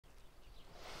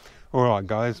Alright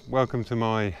guys, welcome to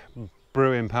my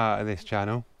brewing part of this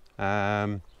channel.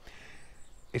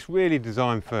 It's really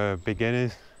designed for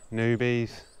beginners,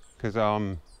 newbies, because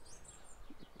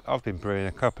I've been brewing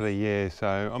a couple of years, so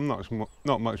I'm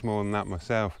not much more than that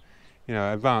myself. You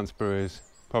know, advanced brewers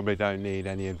probably don't need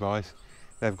any advice.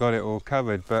 They've got it all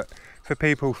covered, but for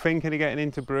people thinking of getting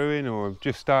into brewing or have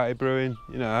just started brewing,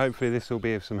 you know, hopefully this will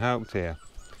be of some help to you.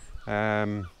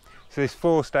 So there's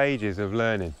 4 stages of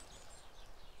learning.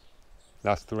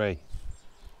 That's 3.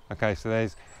 Okay, so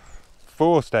there's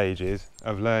 4 stages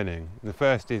of learning. The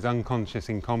first is unconscious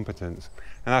incompetence,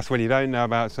 and that's when you don't know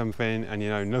about something and you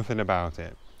know nothing about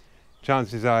it.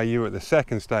 Chances are you're at the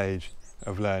second stage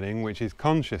of learning, which is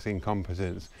conscious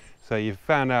incompetence. So you've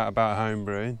found out about home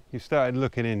brewing, you've started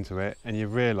looking into it, and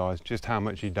you've realised just how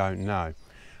much you don't know.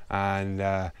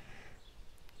 And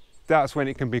that's when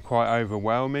it can be quite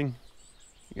overwhelming.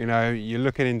 You know, you're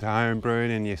looking into home brewing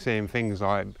and you're seeing things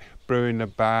like brewing the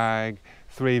bag,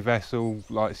 3 vessel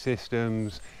like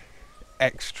systems,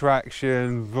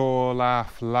 extraction,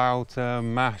 Vorlaf, Lauter,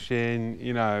 mashing.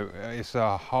 You know, it's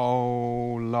a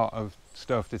whole lot of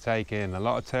stuff to take in, a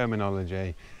lot of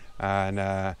terminology, and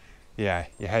yeah,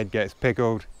 your head gets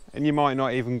pickled and you might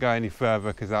not even go any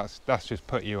further because that's just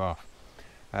put you off.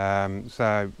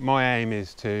 So my aim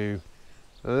is to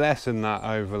lessen that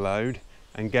overload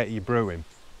and get you brewing.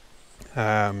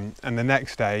 And the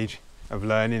next stage of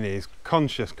learning is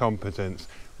conscious competence,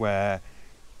 where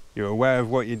you're aware of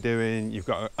what you're doing, you've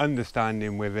got an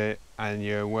understanding with it, and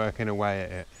you're working away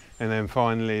at it. And then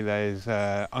finally there's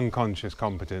unconscious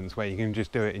competence, where you can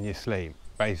just do it in your sleep,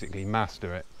 basically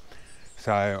master it.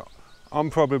 So I'm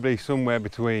probably somewhere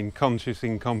between conscious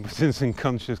incompetence and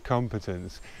conscious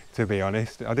competence, to be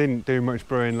honest. I didn't do much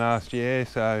brewing last year,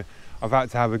 so I've had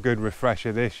to have a good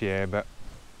refresher this year, but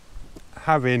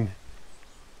having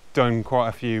done quite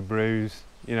a few brews,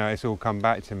 you know, it's all come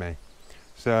back to me.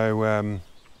 So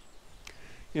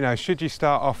you know, should you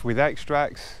start off with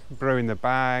extracts, brewing the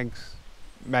bags,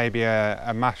 maybe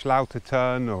a Mash Lauter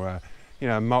Tun or a, you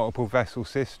know, multiple vessel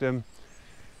system?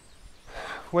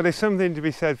 Well, there's something to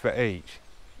be said for each,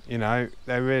 you know,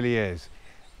 there really is.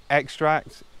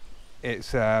 Extracts,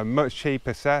 it's a much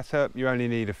cheaper setup. You only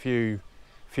need a few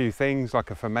things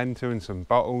like a fermenter and some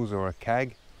bottles or a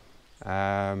keg.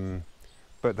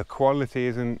 But the quality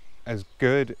isn't as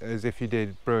good as if you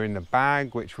did brewing the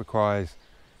bag, which requires,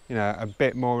 you know, a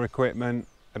bit more equipment,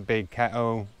 a big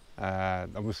kettle,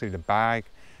 obviously the bag,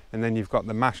 and then you've got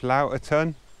the Mash Lauter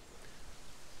Tun,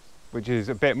 which is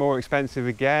a bit more expensive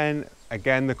again.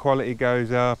 Again, the quality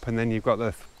goes up, and then you've got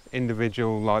the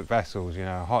individual like vessels, you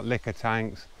know, hot liquor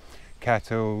tanks,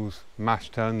 kettles, mash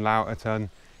tun, Lauter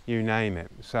Tun, you name it.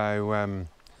 So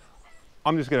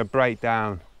I'm just going to break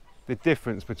down the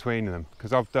difference between them,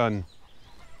 because I've done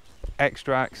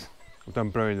extracts, I've done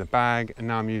brewing the bag, and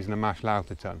now I'm using a Mash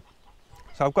Lauter Tun.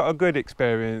 So I've got a good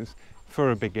experience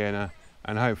for a beginner,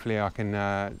 and hopefully I can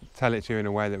tell it to you in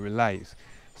a way that relates.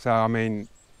 So I mean,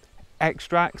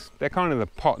 extracts, they're kind of the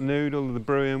pot noodle of the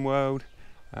brewing world.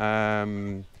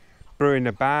 Brewing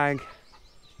the bag,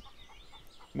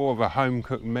 more of a home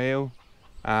cooked meal,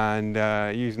 and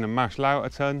using a Mash Lauter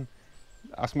Tun,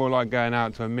 that's more like going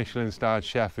out to a Michelin-starred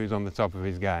chef who's on the top of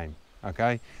his game.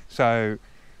 Okay, so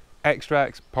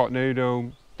extracts, pot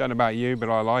noodle, don't know about you, but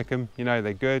I like them. You know,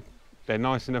 they're good, they're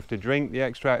nice enough to drink, the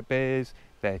extract beers,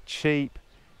 they're cheap.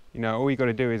 You know, all you got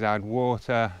to do is add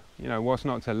water. You know, what's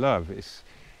not to love?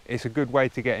 It's a good way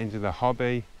to get into the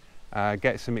hobby,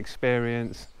 get some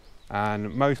experience,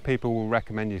 and most people will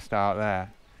recommend you start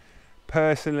there.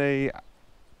 Personally,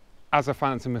 as I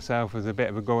fancy myself as a bit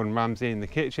of a Gordon Ramsay in the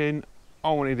kitchen, I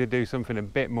wanted to do something a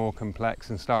bit more complex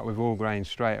and start with all grains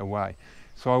straight away.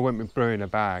 So I went with brewing a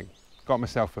bag. Got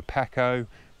myself a Pecco,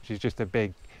 which is just a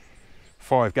big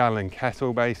 5-gallon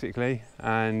kettle basically,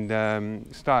 and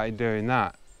started doing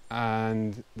that.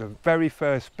 And the very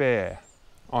first beer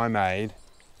I made,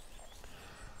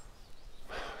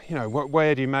 you know,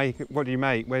 what do you make?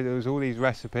 Where there was all these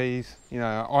recipes, you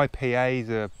know, IPAs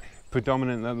are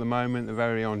predominant at the moment, they're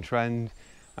very on trend.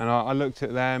 And I looked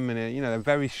at them, and you know, they're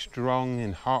very strong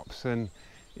in hops, and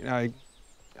you know,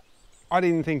 I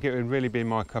didn't think it would really be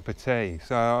my cup of tea.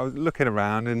 So I was looking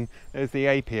around, and there's the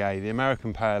APA, the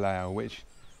American Pale Ale, which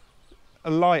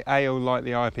a light ale like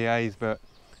the IPAs, but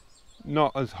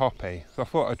not as hoppy. So I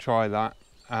thought I'd try that,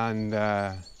 and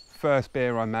first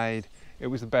beer I made, it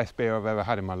was the best beer I've ever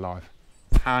had in my life,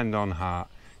 hand on heart.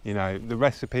 You know, the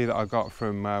recipe that I got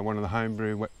from one of the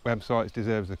homebrew websites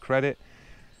deserves the credit,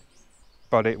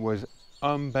 but it was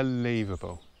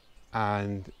unbelievable,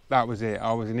 and that was it.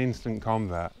 I was an instant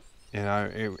convert. You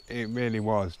know, it really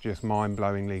was just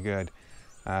mind-blowingly good.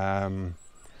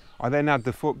 I then had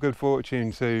the good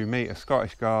fortune to meet a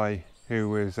Scottish guy who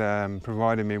was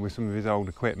providing me with some of his old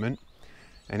equipment,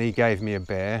 and he gave me a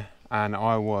beer, and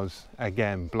I was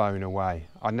again blown away.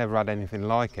 I'd never had anything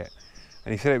like it,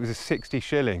 and he said it was a 60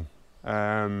 shilling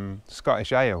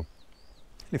Scottish ale.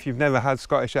 If you've never had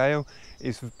Scottish ale,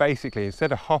 it's basically,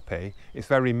 instead of hoppy, it's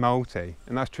very malty,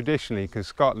 and that's traditionally because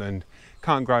Scotland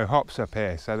can't grow hops up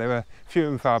here, so they were few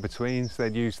and far between, so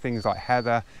they'd use things like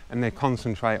heather and they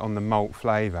concentrate on the malt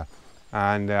flavour.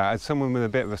 And as someone with a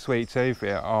bit of a sweet tooth,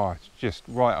 it's just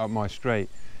right up my street.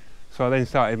 So I then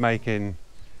started making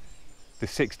the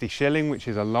 60 shilling, which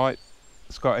is a light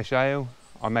Scottish ale.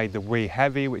 I made the wee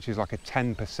heavy, which is like a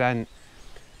 10%,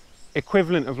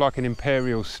 equivalent of like an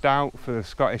imperial stout for the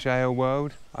Scottish ale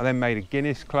world. I then made a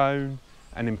Guinness clone,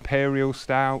 an imperial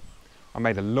stout. I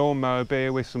made a lawnmower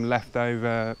beer with some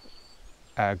leftover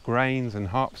grains and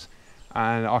hops,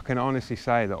 and I can honestly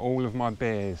say that all of my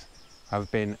beers have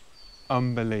been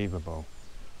unbelievable.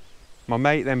 My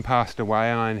mate then passed away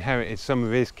and I inherited some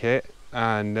of his kit,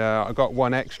 and I got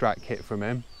one extract kit from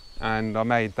him and I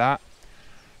made that,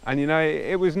 and you know,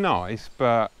 it was nice,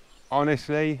 but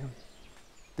honestly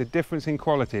the difference in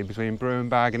quality between brew and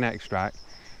bag and extract,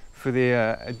 for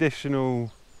the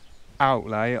additional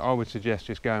outlay, I would suggest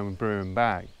just going with brew and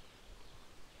bag.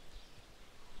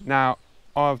 Now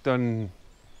I've done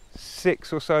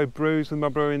 6 or so brews with my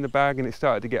brew in the bag and it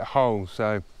started to get holes,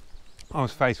 so I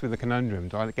was faced with a conundrum.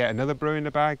 Do I get another brew in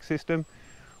the bag system,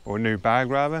 or a new bag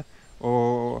rather,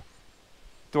 or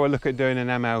do I look at doing an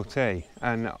MLT?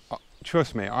 And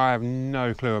trust me, I have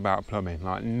no clue about plumbing,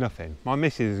 like nothing. My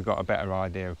missus has got a better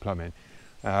idea of plumbing,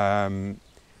 and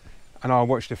I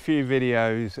watched a few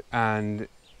videos, and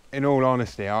in all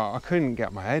honesty, I couldn't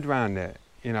get my head around it.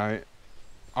 You know,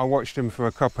 I watched them for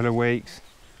a couple of weeks.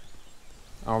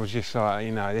 I was just like,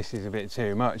 you know, this is a bit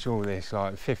too much, all this,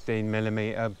 like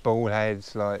 15mm ball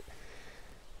heads, like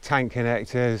tank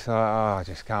connectors, I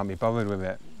just can't be bothered with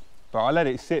it. But I let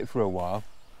it sit for a while,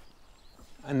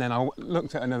 and then I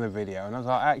looked at another video and I was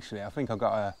like, actually, I think I've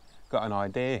got an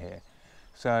idea here.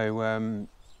 So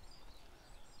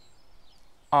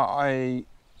I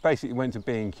basically went to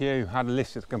B&Q, had a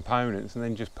list of the components, and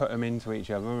then just put them into each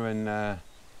other and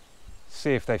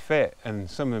see if they fit. And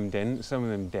some of them didn't, some of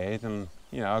them did, and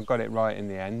you know, I got it right in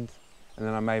the end. And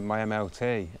then I made my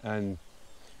MLT, and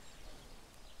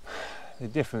the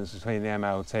difference between the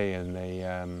MLT and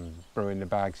the brew in the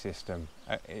bag system,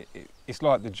 it's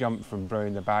like the jump from brew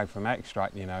in the bag from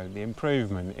extract. You know, the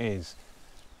improvement is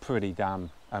pretty damn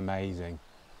amazing.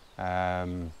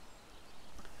 Now,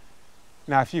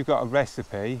 if you've got a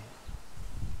recipe,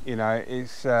 you know,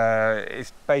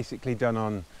 it's basically done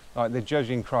on like the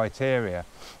judging criteria.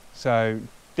 So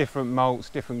different malts,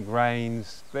 different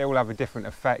grains, they all have a different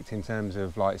effect in terms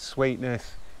of like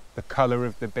sweetness, the colour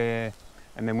of the beer,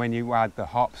 and then when you add the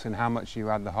hops and how much you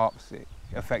add the hops, it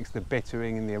affects the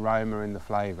bittering and the aroma and the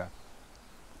flavour.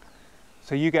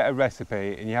 So you get a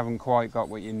recipe and you haven't quite got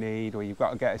what you need, or you've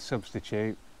got to get a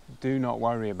substitute, do not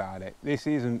worry about it. This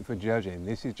isn't for judging,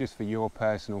 this is just for your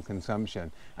personal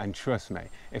consumption. And trust me,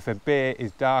 if a beer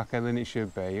is darker than it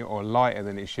should be or lighter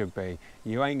than it should be,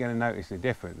 you ain't going to notice the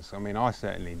difference. I mean, I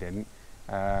certainly didn't.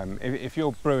 If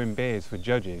you're brewing beers for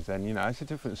judges, then you know, it's a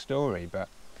different story, but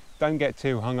don't get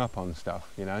too hung up on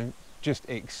stuff, you know. Just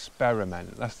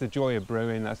experiment. That's the joy of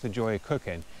brewing, that's the joy of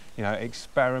cooking. You know,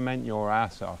 experiment your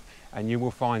ass off and you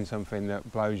will find something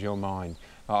that blows your mind.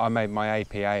 I made my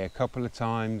APA a couple of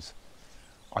times.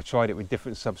 I tried it with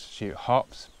different substitute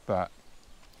hops, but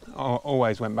I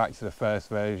always went back to the first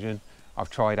version. I've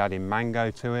tried adding mango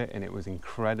to it and it was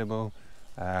incredible.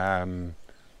 You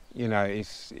know,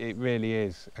 it really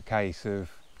is a case of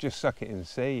just suck it and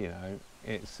see, you know.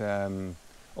 It's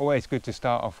always good to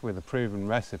start off with a proven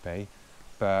recipe,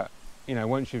 but you know,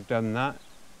 once you've done that,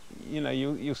 you know,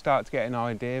 you'll start to get an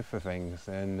idea for things.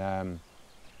 And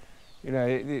you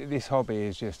know, this hobby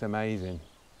is just amazing.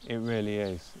 It really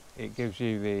is. It gives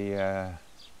you the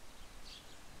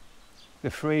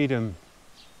freedom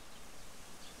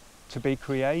to be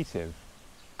creative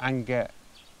and get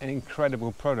an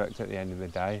incredible product at the end of the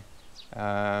day.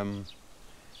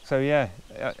 So yeah,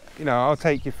 you know, I'll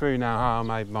take you through now how I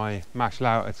made my Mash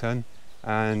Lauter Tun,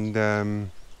 and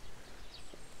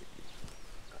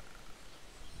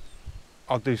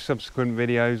I'll do subsequent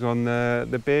videos on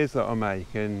the beers that I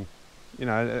make, and you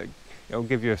know, it'll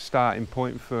give you a starting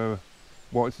point for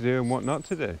what to do and what not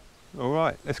to do. All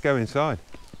right, let's go inside.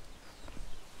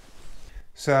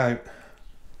 So,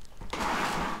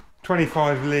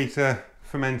 25 litre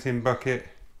fermenting bucket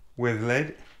with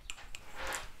lid.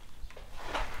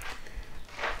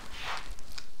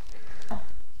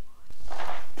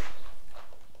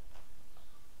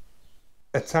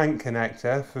 a tank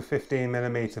connector for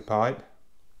 15mm pipe,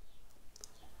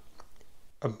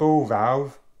 a ball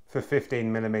valve for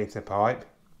 15mm pipe,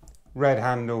 red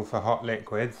handle for hot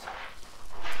liquids,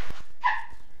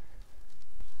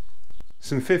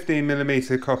 some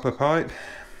 15mm copper pipe,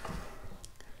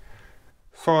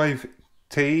 5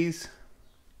 T's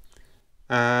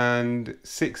and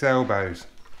 6 elbows.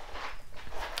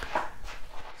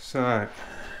 So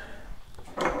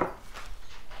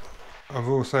I've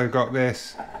also got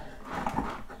this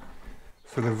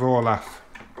for the Vorlaf.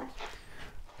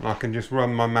 I can just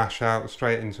run my mash out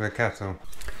straight into a kettle.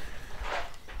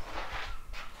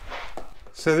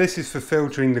 So this is for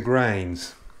filtering the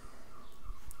grains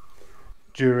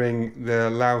during the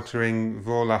lautering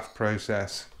Vorlaf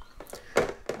process.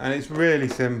 And it's really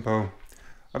simple.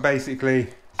 I basically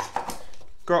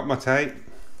got my tape,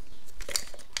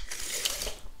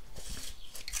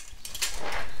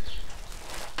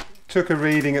 took a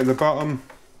reading at the bottom,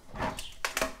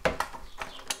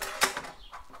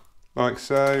 like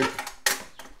so,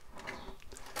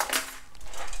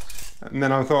 and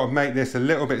then I thought I'd make this a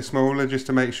little bit smaller just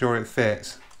to make sure it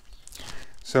fits.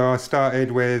 So I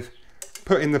started with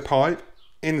putting the pipe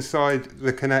inside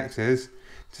the connectors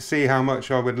to see how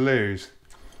much I would lose.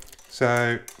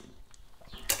 So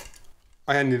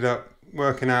I ended up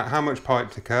working out how much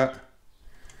pipe to cut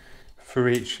for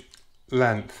each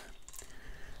length.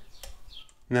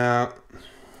 Now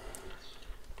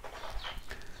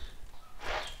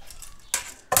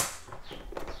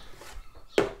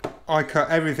I cut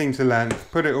everything to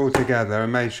length, put it all together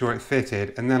and made sure it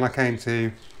fitted, and then I came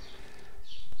to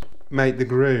make the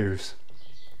grooves.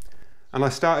 And I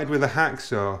started with a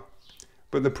hacksaw.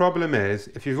 But the problem is,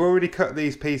 if you've already cut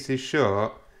these pieces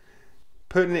short,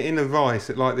 putting it in a vise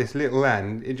at like this little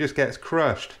end, it just gets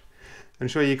crushed. I'm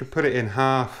sure you could put it in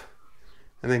half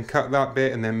and then cut that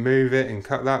bit and then move it and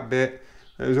cut that bit.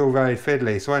 It was all very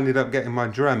fiddly, so I ended up getting my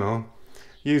Dremel,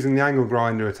 using the angle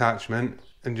grinder attachment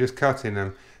and just cutting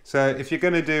them. So if you're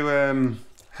going to do a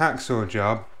hacksaw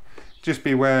job, just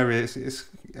be wary, it's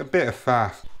a bit of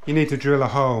faff. You need to drill a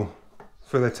hole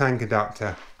for the tank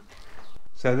adapter.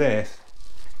 So this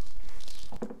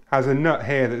has a nut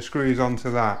here that screws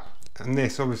onto that, and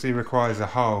this obviously requires a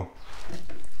hole.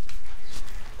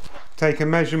 Take a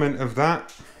measurement of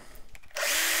that,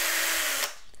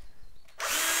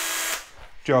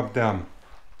 job done.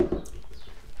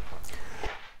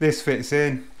 This fits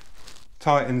in,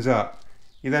 tightens up.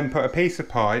 You then put a piece of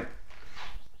pipe,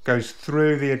 goes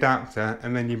through the adapter,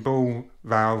 and then your ball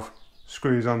valve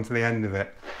screws onto the end of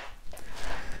it.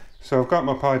 So I've got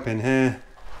my pipe in here.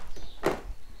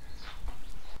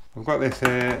 I've got this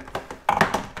here,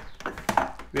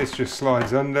 this just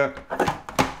slides under,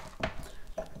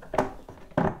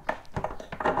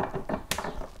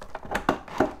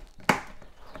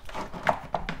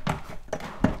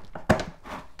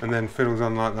 and then fiddles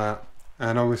on like that.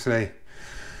 And obviously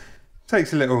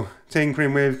takes a little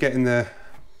tinkering with getting the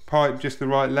pipe just the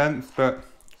right length, but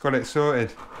got it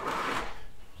sorted.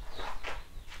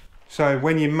 So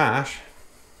when you mash,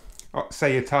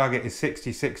 say your target is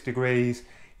 66 degrees,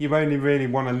 you only really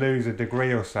want to lose a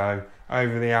degree or so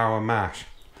over the hour mash.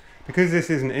 Because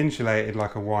this isn't insulated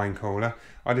like a wine cooler,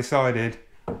 I decided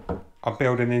I'd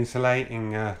build an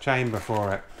insulating chamber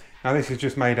for it. Now this is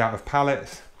just made out of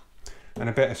pallets and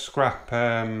a bit of scrap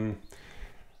OSB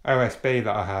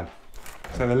that I had.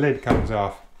 So the lid comes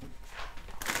off.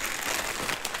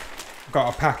 I've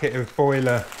got a packet of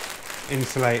boiler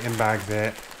insulating bags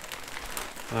here,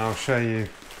 and I'll show you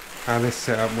how this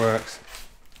setup works.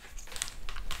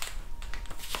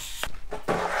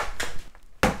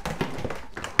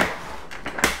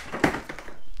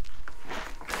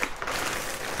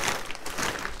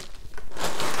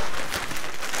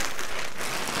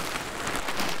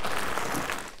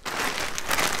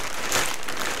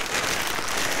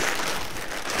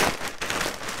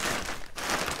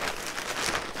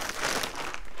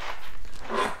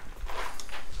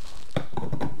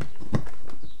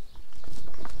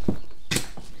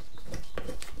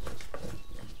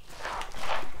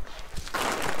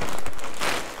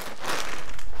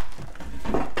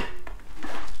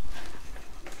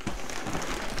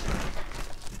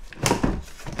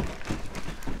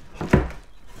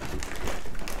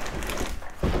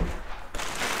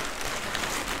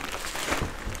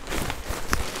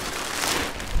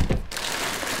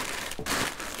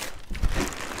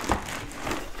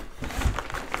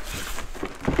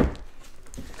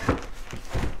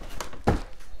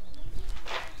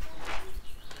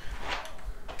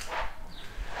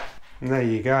 And there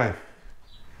you go.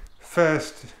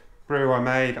 First brew I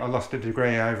made, I lost a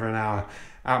degree over an hour.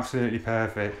 Absolutely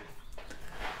perfect.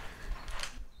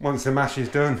 Once the mash is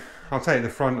done, I'll take the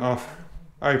front off,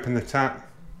 open the tap,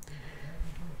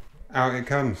 out it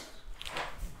comes.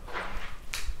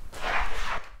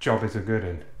 Job is a good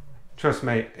one. Trust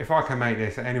me, if I can make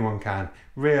this, anyone can.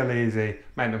 Real easy,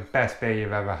 make the best beer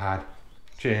you've ever had.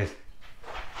 Cheers.